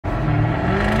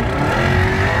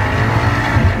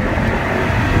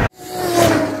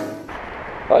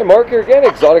Hi, Mark here again,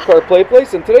 ExoticCar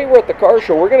PlayPlace, and today we're at the car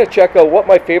show. We're going to check out what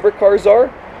my favorite cars are,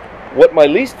 what my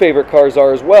least favorite cars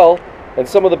are as well, and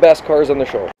some of the best cars on the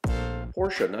show.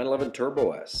 Porsche 911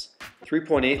 Turbo S,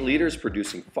 3.8 liters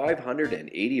producing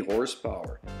 580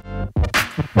 horsepower.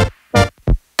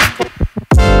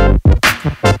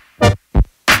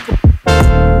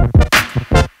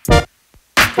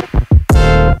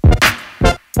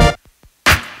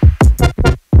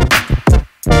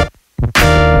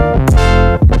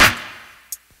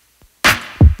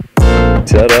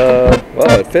 Ta-da!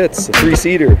 Wow, it fits. A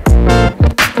three-seater. Doesn't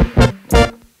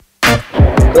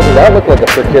that look like a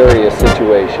precarious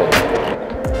situation?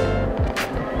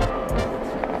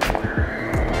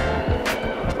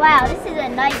 Wow, this is a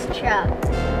nice truck.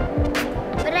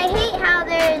 But I hate how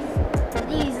there's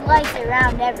these lights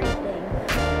around everything.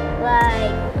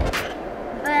 But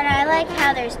I like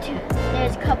how there's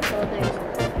cup holders.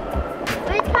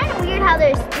 But it's kind of weird how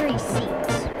there's 3 seats.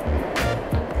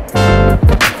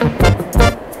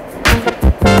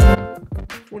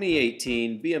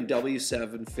 2018 BMW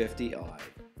 750i,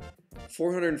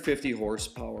 450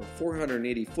 horsepower,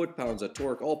 480 foot-pounds of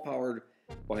torque, all powered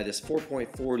by this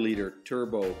 4.4 liter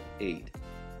turbo 8.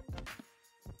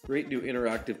 Great new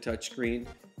interactive touchscreen.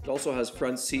 It also has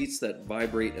front seats that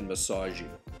vibrate and massage you.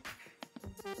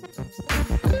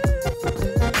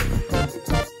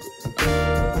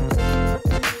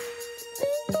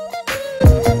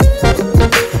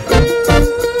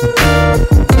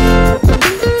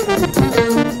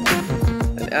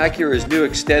 Acura's new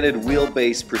extended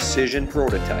wheelbase precision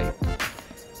prototype.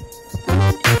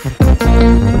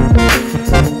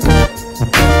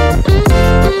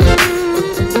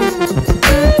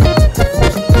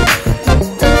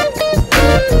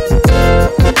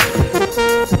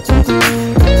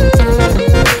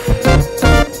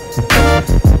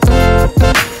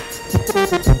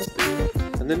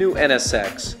 And the new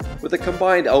NSX with a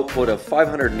combined output of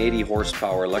 580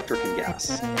 horsepower electric and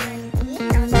gas.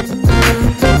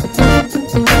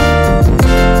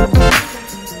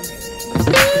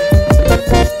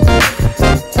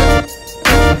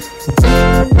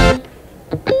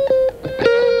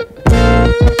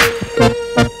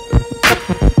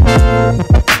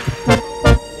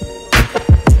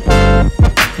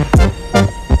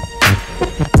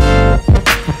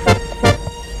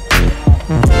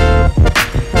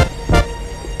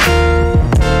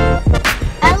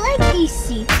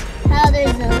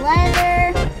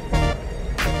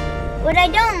 What I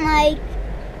don't like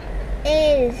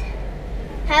is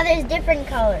how there's different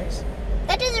colors.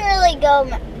 That doesn't really go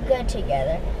good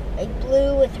together. Like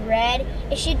blue with red.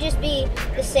 It should just be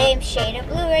the same shade of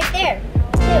blue right there,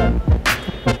 too.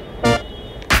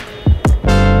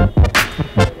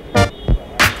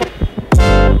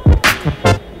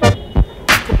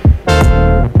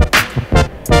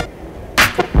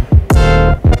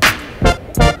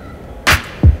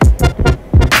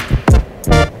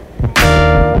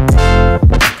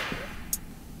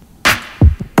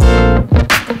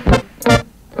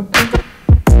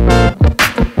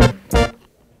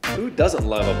 Who doesn't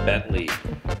love a Bentley?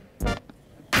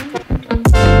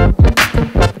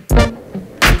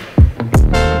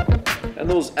 And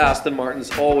those Aston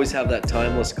Martens always have that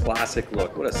timeless classic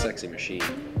look. What a sexy machine.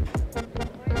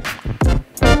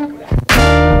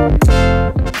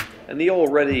 And the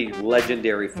already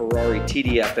legendary Ferrari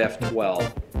TDF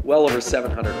F12, well over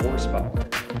 700 horsepower.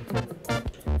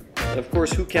 And of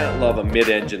course, who can't love a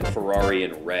mid-engine Ferrari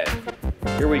in red?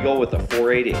 Here we go with the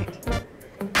 488.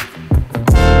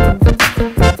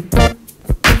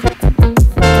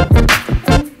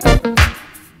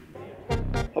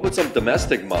 How about some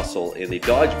domestic muscle in the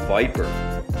Dodge Viper,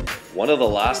 one of the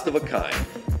last of a kind.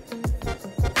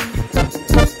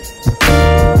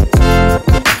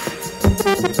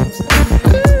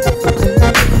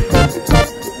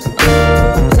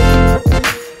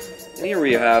 And here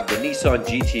we have the Nissan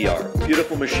GTR,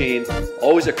 beautiful machine,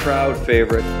 always a crowd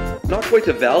favorite, not quite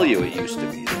the value it used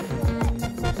to be.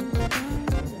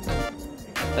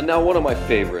 And now one of my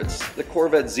favorites, the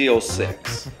Corvette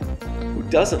Z06. Who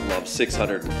doesn't love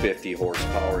 650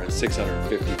 horsepower and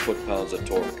 650 foot-pounds of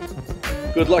torque?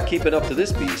 Good luck keeping up to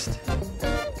this beast.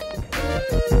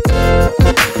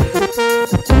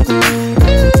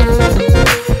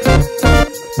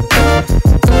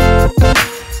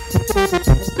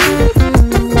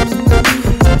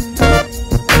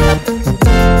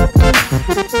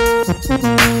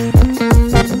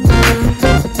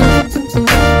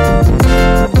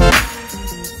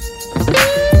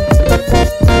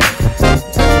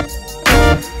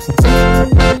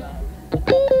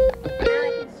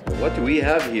 What do we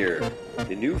have here?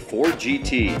 The new Ford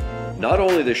GT. Not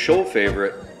only the show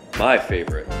favorite, my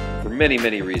favorite. For many,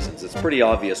 many reasons. It's pretty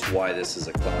obvious why this is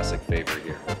a classic favorite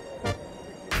here.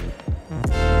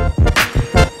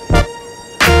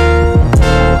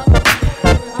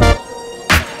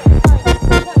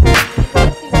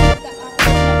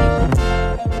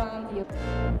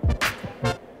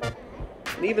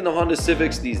 And even the Honda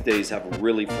Civics these days have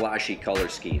really flashy color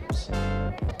schemes.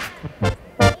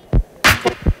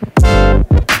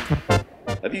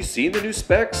 Have you seen the new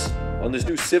specs on this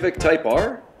new Civic Type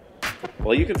R?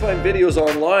 Well, you can find videos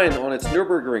online on its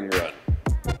Nürburgring run.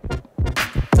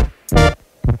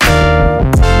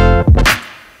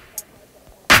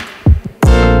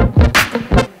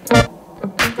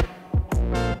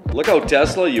 Look out,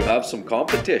 Tesla, you have some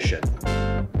competition.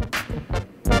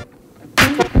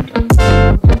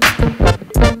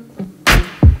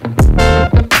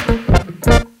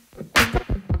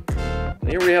 And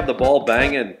here we have the ball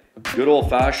banging, good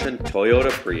old-fashioned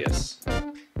Toyota Prius.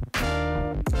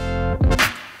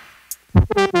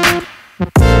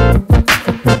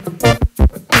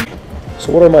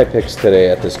 So what are my picks today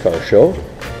at this car show?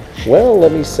 Well,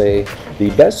 let me say, the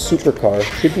best supercar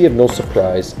should be of no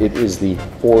surprise. It is the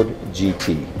Ford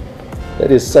GT.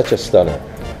 That is such a stunner.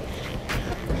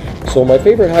 So my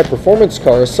favorite high-performance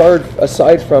car,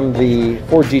 aside from the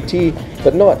Ford GT,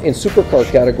 but not in supercar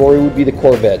category, would be the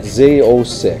Corvette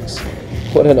Z06.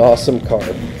 What an awesome car.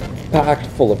 Packed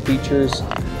full of features,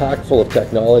 packed full of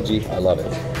technology. I love it.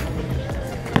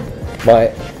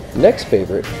 My next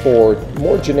favorite for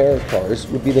more generic cars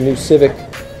would be the new Civic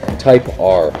Type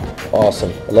R.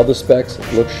 Awesome. I love the specs.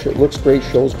 Looks great,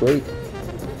 shows great.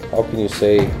 How can you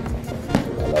say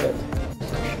I love it?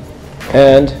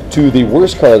 And to the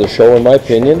worst car of the show, in my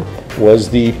opinion, was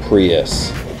the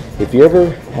Prius. If you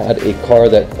ever had a car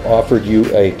that offered you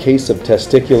a case of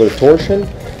testicular torsion,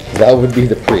 that would be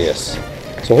the Prius.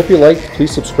 So hope you liked.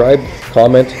 Please subscribe,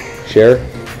 comment, share,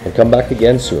 and come back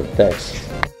again soon. Thanks.